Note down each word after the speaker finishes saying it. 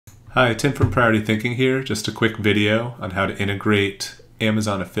Hi, Tim from Priority Thinking here. Just a quick video on how to integrate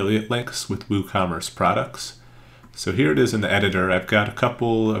Amazon affiliate links with WooCommerce products. So here it is in the editor. I've got a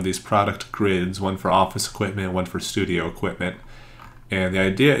couple of these product grids, one for office equipment, one for studio equipment. And the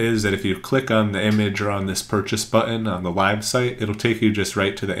idea is that if you click on the image or on this purchase button on the live site, it'll take you just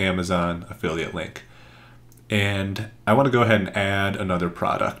right to the Amazon affiliate link. And I want to go ahead and add another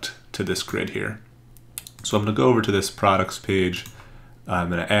product to this grid here. So I'm going to go over to this products page. I'm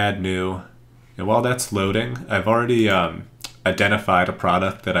going to add new, and while that's loading, I've already identified a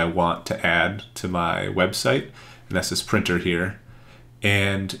product that I want to add to my website, and that's this printer here.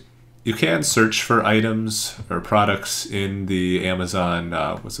 And you can search for items or products in the Amazon,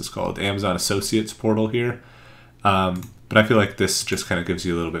 what's this called? The Amazon Associates portal here. But I feel like this just kind of gives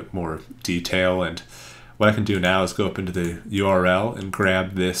you a little bit more detail, and what I can do now is go up into the URL and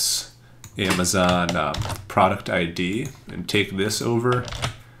grab this Amazon product ID and take this over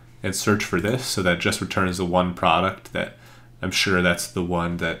and search for this, so that just returns the one product that I'm sure that's the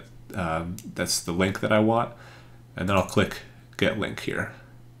one that that's the link that I want, and then I'll click get link here,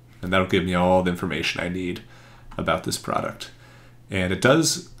 and that'll give me all the information I need about this product. And it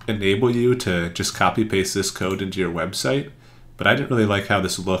does enable you to just copy paste this code into your website, but I didn't really like how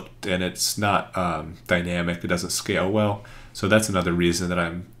this looked, and it's not dynamic. It doesn't scale well, so that's another reason that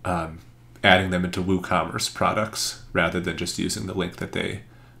I'm adding them into WooCommerce products rather than just using the link that they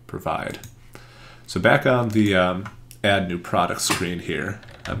provide. So back on the add new product screen here,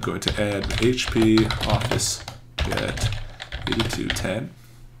 I'm going to add HP Office Jet 8210.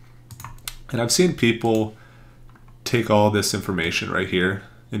 And I've seen people take all this information right here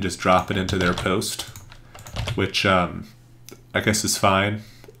and just drop it into their post, which I guess is fine.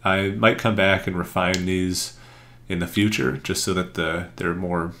 I might come back and refine these in the future, just so that they're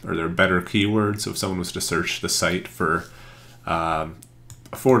better keywords. So if someone was to search the site for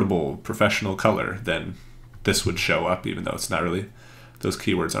affordable professional color, then this would show up, even though it's not really, those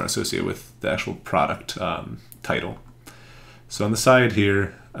keywords aren't associated with the actual product title. So on the side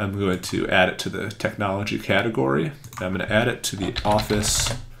here, I'm going to add it to the technology category, and I'm going to add it to the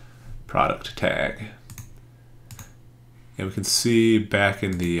office product tag. And we can see back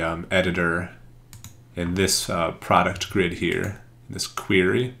in the editor, in this product grid here, in this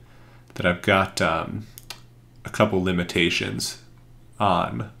query, that I've got a couple limitations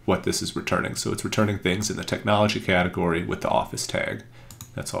on what this is returning. So it's returning things in the technology category with the office tag.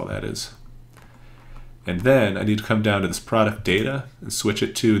 That's all that is. And then I need to come down to this product data and switch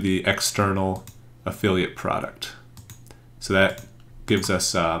it to the external affiliate product. So that gives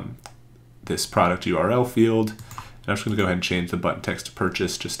us this product URL field. And I'm just going to go ahead and change the button text to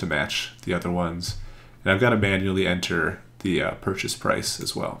purchase just to match the other ones. And I've got to manually enter the purchase price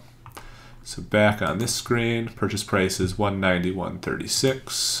as well. So back on this screen, purchase price is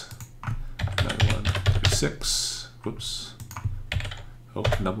 $191.36. $91.36. Whoops. Oh,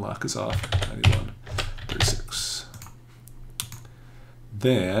 numlock is off. $91.36.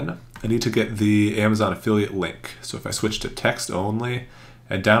 Then I need to get the Amazon affiliate link. So if I switch to text only,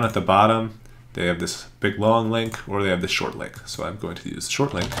 and down at the bottom, they have this big long link or they have this short link. So I'm going to use the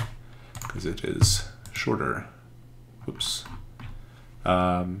short link because it is shorter. Oops.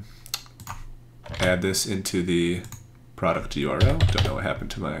 Add this into the product URL. Don't know what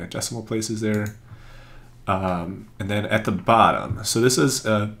happened to my decimal places there. And then at the bottom, so this is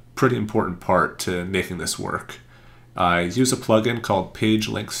a pretty important part to making this work. I use a plugin called Page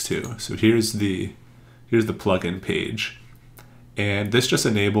Links 2. So here's the plugin page, and this just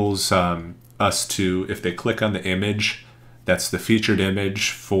enables us to, if they click on the image that's the featured image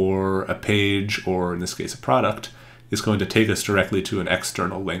for a page, or in this case a product, is going to take us directly to an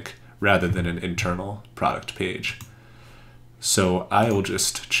external link rather than an internal product page. So I will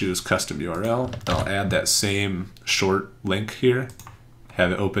just choose custom URL. I'll add that same short link here,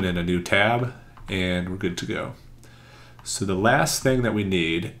 have it open in a new tab, and we're good to go. So the last thing that we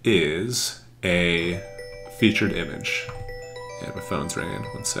need is a featured image. Yeah, my phone's ringing,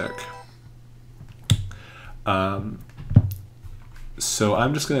 one sec. So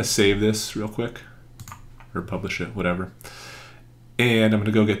I'm just going to save this real quick, or publish it, whatever. And I'm going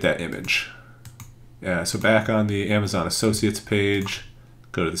to go get that image. So back on the Amazon Associates page,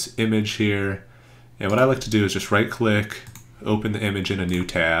 go to this image here. And what I like to do is just right click, open the image in a new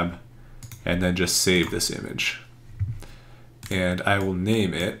tab, and then just save this image. And I will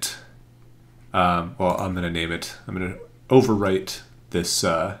name it, well, I'm going to name it, I'm going to overwrite this,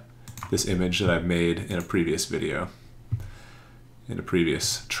 this image that I've made in a previous video, in a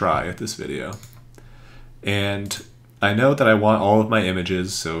previous try at this video. And I know that I want all of my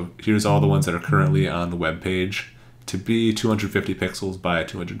images, so here's all the ones that are currently on the web page, to be 250 pixels by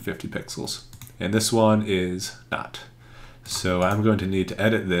 250 pixels. And this one is not. So I'm going to need to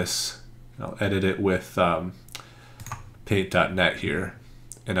edit this. I'll edit it with paint.net here.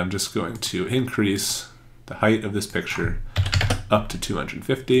 And I'm just going to increase the height of this picture up to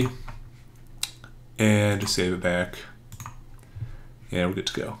 250. And just save it back. And we're good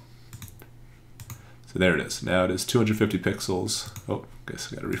to go. So there it is. Now it is 250 pixels. Oh, I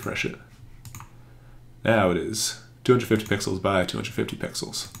guess I gotta refresh it. Now it is 250 pixels by 250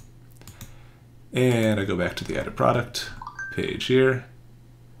 pixels. And I go back to the Edit Product page here.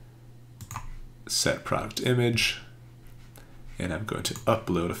 Set Product Image. And I'm going to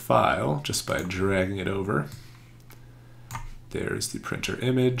upload a file just by dragging it over. There's the printer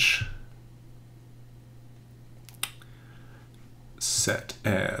image. Set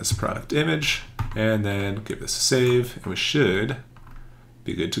as product image, and then give this a save, and we should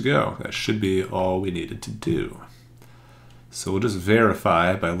be good to go. That should be all we needed to do. So we'll just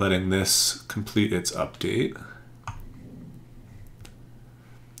verify by letting this complete its update.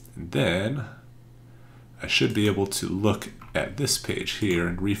 And then I should be able to look at this page here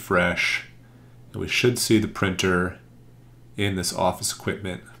and refresh, and we should see the printer in this office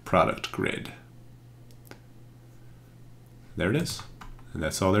equipment product grid. There it is. And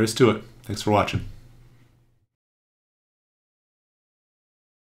that's all there is to it. Thanks for watching.